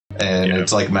And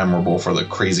it's like memorable for the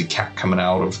crazy cat coming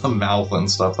out of the mouth and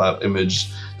stuff. That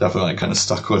image definitely kind of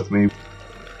stuck with me.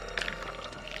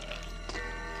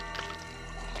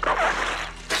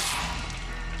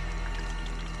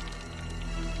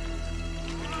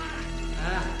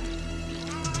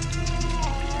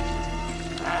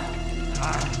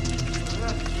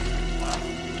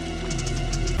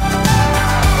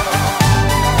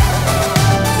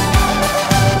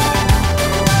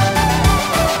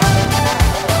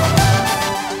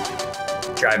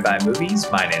 Drive-By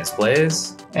Movies. My name is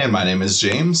Blaise. And my name is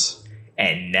James.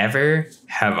 And never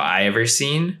have I ever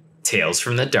seen Tales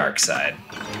from the Darkside.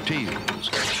 Tales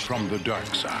from the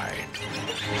Darkside.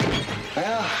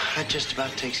 Well, that just about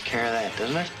takes care of that,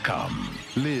 doesn't it? Come,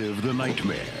 live the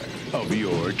nightmare of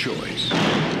your choice.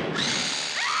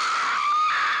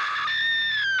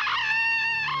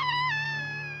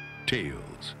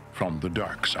 Tales from the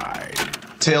Darkside.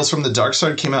 Tales from the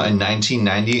Darkside came out in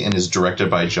 1990 and is directed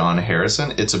by John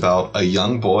Harrison. It's about a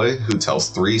young boy who tells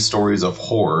 3 stories of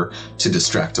horror to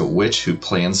distract a witch who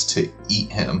plans to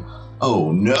eat him.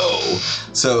 Oh no!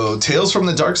 So Tales from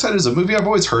the Darkside is a movie I've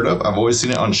always heard of. I've always seen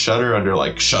it on Shudder under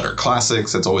like Shudder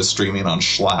Classics. It's always streaming on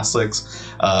Schlassics,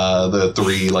 the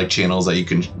 3 like channels that you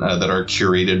can that are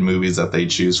curated movies that they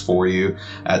choose for you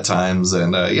at times.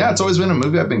 And yeah, it's always been a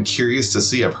movie I've been curious to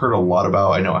see. I've heard a lot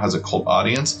about. I know it has a cult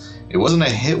audience. It wasn't a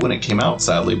hit when it came out,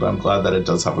 sadly, but I'm glad that it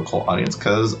does have a cult audience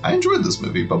because I enjoyed this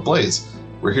movie. But Blaise,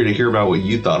 we're here to hear about what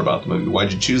you thought about the movie.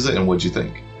 Why'd you choose it and what'd you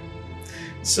think?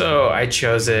 So I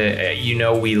chose it. You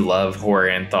know, we love horror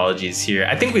anthologies here.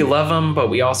 I think we love them, but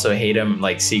we also hate them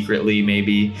like secretly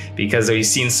maybe because we've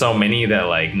seen so many that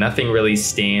like nothing really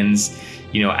stands,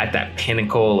 you know, at that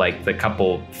pinnacle, like the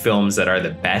couple films that are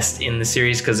the best in the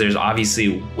series, because there's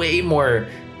obviously way more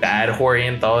bad horror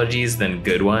anthologies than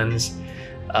good ones.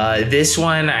 This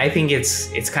one, I think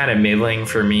it's kind of middling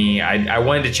for me. I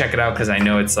wanted to check it out because I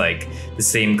know it's like the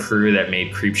same crew that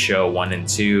made Creepshow 1 and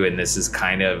 2, and this is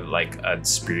kind of like a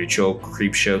spiritual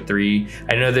Creepshow 3.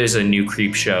 I know there's a new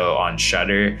Creepshow on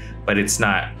Shudder, but it's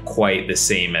not quite the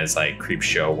same as like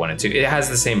Creepshow 1 and 2. It has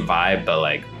the same vibe, but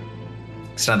like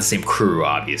it's not the same crew,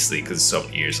 obviously, because it's so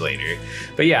many years later.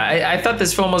 But yeah, I thought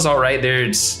this film was all right.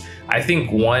 I think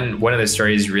one of the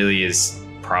stories really is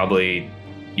probably,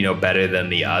 you know, better than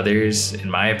the others in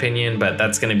my opinion, but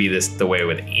that's going to be the way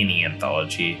with any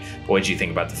anthology. What did you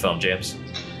think about the film, James?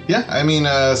 Yeah, I mean,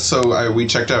 we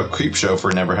checked out Creepshow for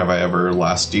Never Have I Ever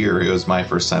last year. It was my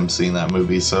first time seeing that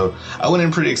movie, so I went in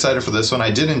pretty excited for this one.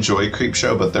 I did enjoy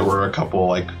Creepshow, but there were a couple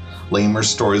like lamer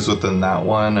stories within that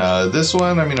one. This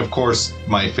one, I mean, of course,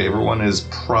 my favorite one is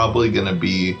probably going to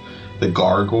be the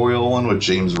Gargoyle one with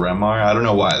James Remar. I don't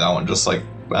know why that one just like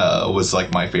was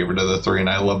like my favorite of the 3, and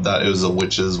I love that it was the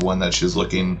witch's one that she's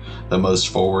looking the most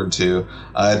forward to.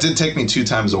 It did take me 2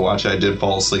 times to watch it. I did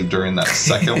fall asleep during that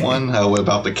second one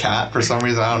about the cat for some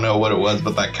reason. I don't know what it was,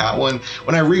 but that cat one,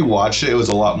 when I rewatched it, it was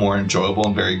a lot more enjoyable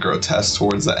and very grotesque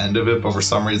towards the end of it, but for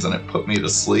some reason it put me to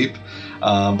sleep.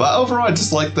 But overall, I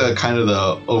just like the kind of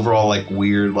the overall like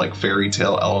weird like fairy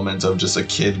tale element of just a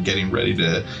kid getting ready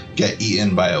to get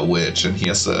eaten by a witch, and he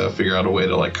has to figure out a way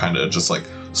to like kind of just like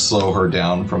slow her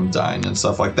down from dying and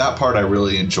stuff. Like that part I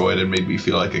really enjoyed and made me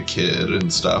feel like a kid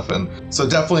and stuff. And so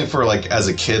definitely for like as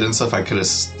a kid and stuff, I could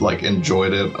have like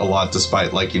enjoyed it a lot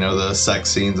despite like, you know, the sex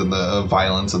scenes and the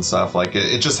violence and stuff. Like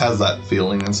it just has that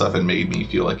feeling and stuff and made me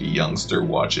feel like a youngster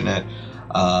watching it.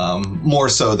 More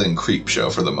so than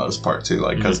Creepshow for the most part too,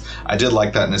 like because I did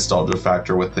like that nostalgia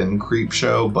factor within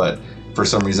Creepshow, but for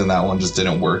some reason that one just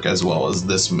didn't work as well as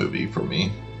this movie for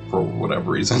me for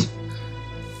whatever reason.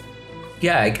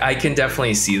 Yeah, I can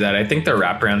definitely see that. I think the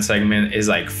wraparound segment is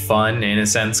like fun in a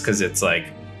sense because it's like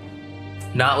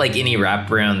not like any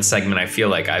wraparound segment I feel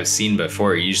like I've seen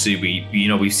before. Usually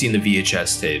we've seen the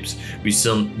VHS tapes, we've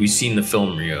seen the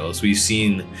film reels,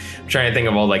 I'm trying to think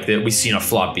of all like we've seen a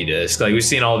floppy disk, like we've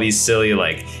seen all these silly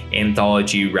like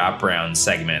anthology wraparound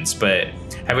segments. But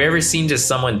have we ever seen just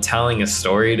someone telling a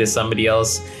story to somebody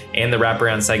else? And the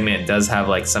wraparound segment does have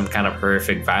like some kind of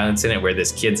horrific violence in it where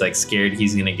this kid's like scared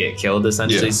he's gonna get killed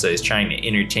essentially. Yeah. So he's trying to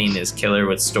entertain his killer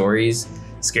with stories,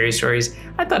 scary stories.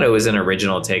 I thought it was an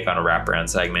original take on a wraparound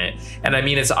segment. And I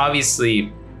mean, it's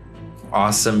obviously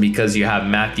awesome because you have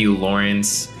Matthew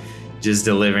Lawrence just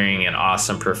delivering an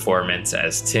awesome performance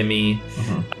as Timmy.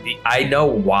 I know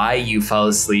why you fell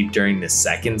asleep during the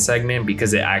second segment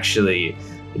because it actually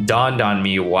dawned on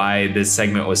me why this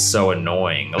segment was so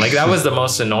annoying. Like that was the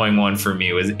most annoying one for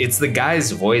me. It's the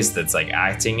guy's voice that's like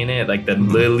acting in it. Like the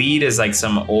lead is like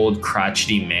some old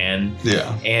crotchety man.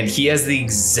 Yeah. And he has the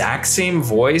exact same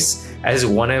voice as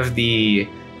one of the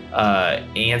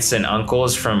aunts and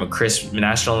uncles from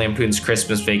National Lampoon's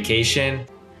Christmas Vacation.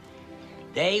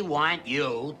 They want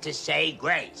you to say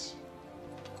grace.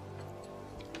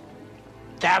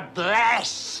 The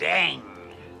blessing.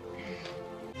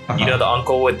 You know, the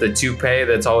uncle with the toupee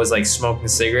that's always like smoking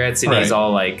cigarettes, and he's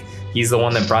all like, he's the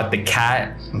one that brought the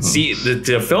cat. See,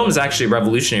 the film is actually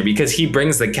revolutionary because he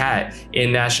brings the cat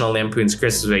in National Lampoon's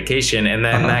Christmas Vacation, and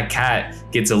then that cat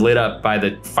gets lit up by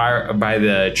the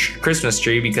Christmas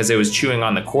tree because it was chewing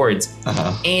on the cords.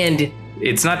 And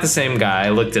it's not the same guy. I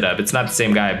looked it up. It's not the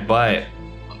same guy, but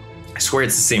I swear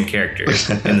it's the same character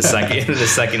in the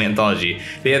second anthology.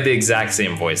 They have the exact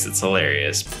same voice. It's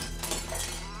hilarious.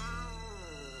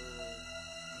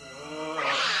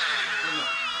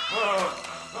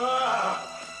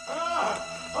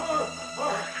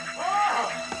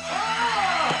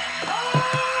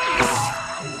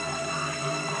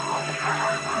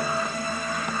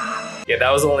 Yeah,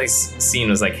 that was the only scene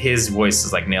was like his voice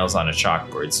was like nails on a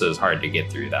chalkboard, so it was hard to get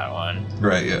through that one.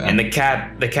 Right, yeah. And the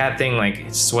cat thing, like, it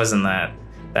just wasn't that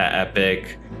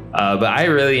epic. But I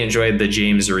really enjoyed the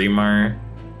James Remar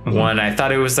one. I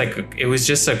thought it was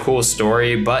just a cool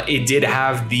story, but it did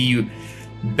have the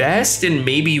best and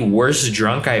maybe worst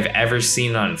drunk I've ever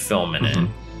seen on film in it.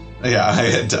 Yeah,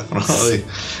 I definitely.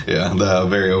 Yeah, the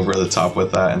very over the top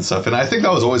with that and stuff. And I think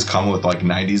that was always common with like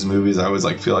 90s movies. I always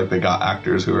like feel like they got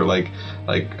actors who are like,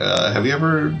 have you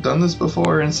ever done this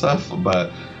before and stuff?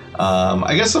 But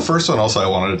I guess the first one also I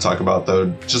wanted to talk about though,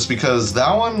 just because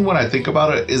that one, when I think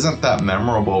about it, isn't that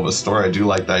memorable of a story. I do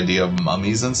like the idea of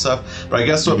mummies and stuff, but I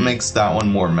guess what makes that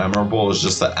one more memorable is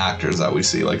just the actors that we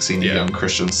see, like seeing young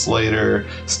Christian Slater,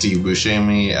 Steve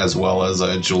Buscemi, as well as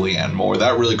Julianne Moore.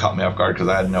 That really caught me off guard because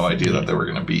I had no idea that they were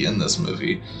going to be in this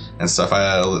movie and stuff.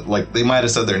 They might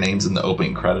have said their names in the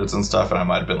opening credits and stuff, and I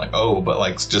might have been like, oh, but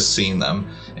like just seeing them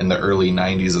in the early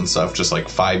 90s and stuff, just like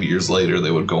 5 years later, they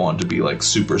would go on to be like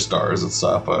superstars and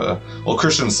stuff. Well,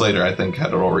 Christian Slater, I think,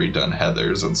 had already done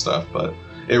Heathers and stuff, but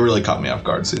it really caught me off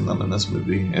guard seeing them in this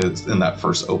movie. It's in that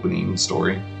first opening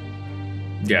story.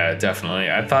 Yeah, definitely.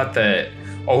 I thought that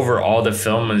overall the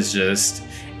film was just,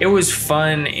 it was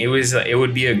fun. It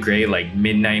would be a great like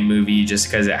midnight movie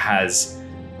just because it has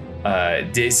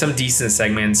some decent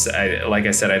segments. Like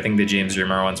I said, I think the James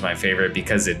Remar one's my favorite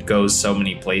because it goes so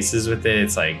many places with it.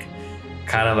 It's like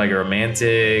kind of like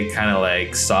romantic, kind of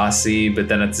like saucy, but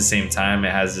then at the same time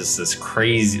it has this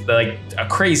crazy, like a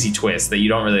crazy twist that you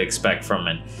don't really expect from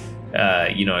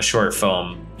a short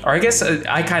film. Or I guess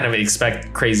I kind of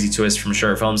expect crazy twists from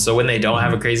short films, so when they don't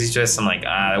have a crazy twist, I'm like,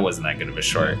 that wasn't that good of a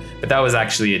short. But that was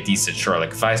actually a decent short.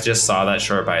 Like if I just saw that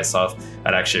short by itself,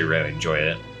 I'd actually really enjoy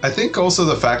it. I think also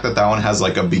the fact that one has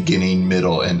like a beginning,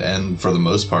 middle, and end for the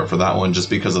most part for that one, just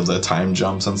because of the time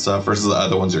jumps and stuff, versus the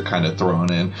other ones you're kind of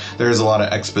thrown in. There's a lot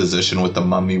of exposition with the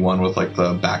mummy one, with like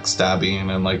the backstabbing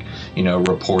and like,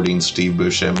 reporting Steve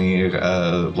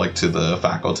Buscemi like to the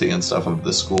faculty and stuff of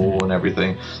the school and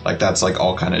everything. Like that's like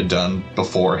all kind of done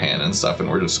beforehand and stuff, and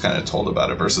we're just kind of told about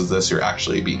it. Versus this, you're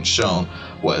actually being shown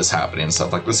what is happening and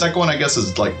stuff. Like the second one, I guess,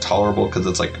 is like tolerable because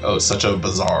it's like, oh, such a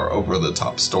bizarre, over the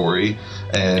top story.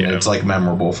 And it's like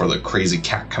memorable for the crazy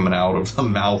cat coming out of the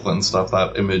mouth and stuff.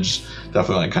 That image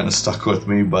definitely kind of stuck with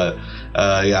me. But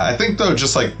I think though,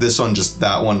 just like this one, just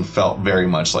that one felt very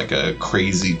much like a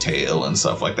crazy tale and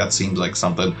stuff. Like that seems like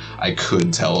something I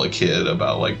could tell a kid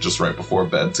about, like just right before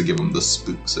bed to give them the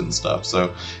spooks and stuff.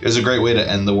 So it was a great way to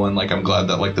end the one. Like I'm glad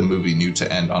that like the movie knew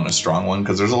to end on a strong one,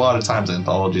 because there's a lot of times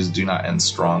anthologies do not end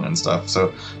strong and stuff.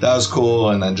 So that was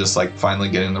cool. And then just like finally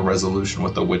getting the resolution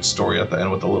with the witch story at the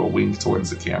end with a little wink towards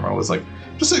the camera was like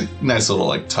just a nice little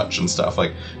like touch and stuff.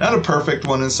 Like not a perfect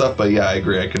one and stuff, but yeah, I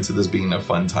agree. I can see this being a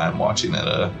fun time watching it.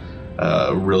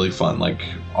 A really fun like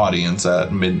audience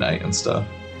at midnight and stuff.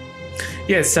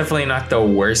 Yeah, it's definitely not the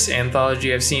worst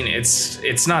anthology I've seen.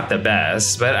 It's not the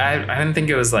best, but I didn't think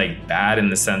it was like bad in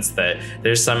the sense that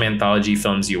there's some anthology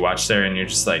films you watch there and you're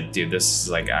just like, dude, this is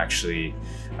like actually,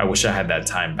 I wish I had that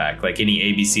time back. Like any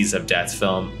ABCs of Death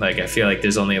film, like I feel like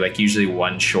there's only like usually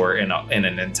one short in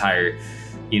an entire,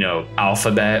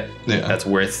 alphabet that's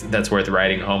worth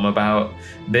writing home about.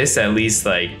 This at least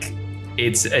like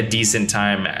it's a decent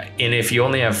time, and if you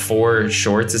only have 4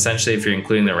 shorts essentially, if you're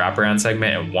including the wraparound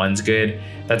segment, and one's good,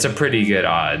 that's a pretty good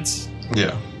odds.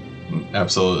 Yeah,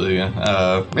 Absolutely,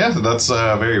 yeah. Yeah, that's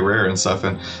very rare and stuff,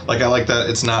 and like I like that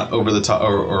it's not over the top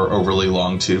or overly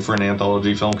long too for an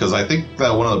anthology film, because I think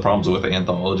that one of the problems with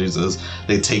anthologies is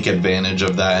they take advantage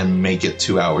of that and make it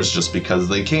 2 hours just because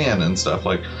they can and stuff.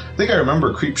 Like I think I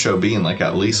remember Creepshow being like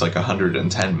at least like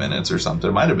 110 minutes or something.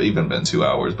 It might have even been 2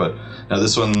 hours, but now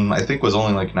this one I think was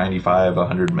only like 95,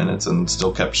 100 minutes and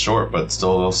still kept short, but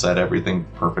still said everything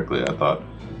perfectly, I thought.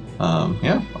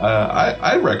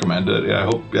 I recommend it. Yeah, I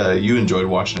hope you enjoyed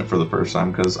watching it for the first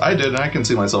time, because I did, and I can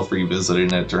see myself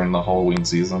revisiting it during the Halloween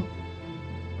season.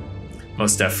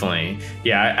 Most definitely.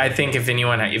 Yeah, I think if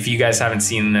you guys haven't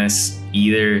seen this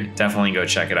either, definitely go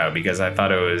check it out, because I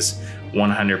thought it was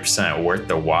 100% worth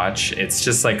the watch. It's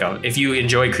just like if you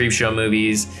enjoy Creepshow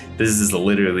movies, this is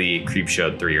literally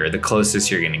Creepshow 3, or the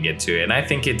closest you're going to get to it. And I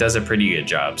think it does a pretty good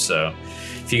job. So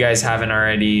if you guys haven't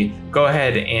already, go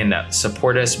ahead and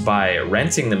support us by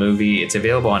renting the movie. It's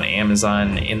available on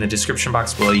Amazon. In the description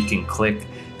box below, you can click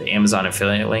the Amazon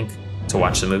affiliate link to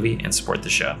watch the movie and support the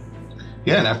show.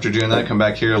 Yeah, and after doing that, come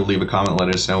back here, leave a comment, let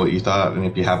us know what you thought. And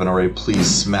if you haven't already, please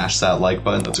smash that like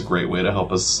button. That's a great way to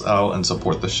help us out and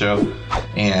support the show.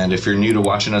 And if you're new to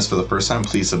watching us for the first time,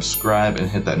 please subscribe and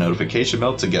hit that notification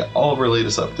bell to get all of our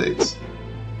latest updates.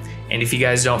 And if you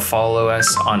guys don't follow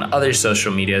us on other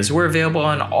social medias, we're available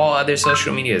on all other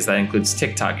social medias. That includes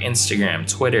TikTok, Instagram,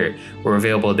 Twitter. We're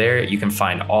available there. You can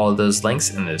find all of those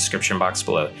links in the description box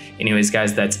below. Anyways,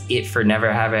 guys, that's it for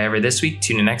Never Have I Ever this week.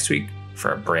 Tune in next week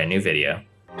for a brand new video.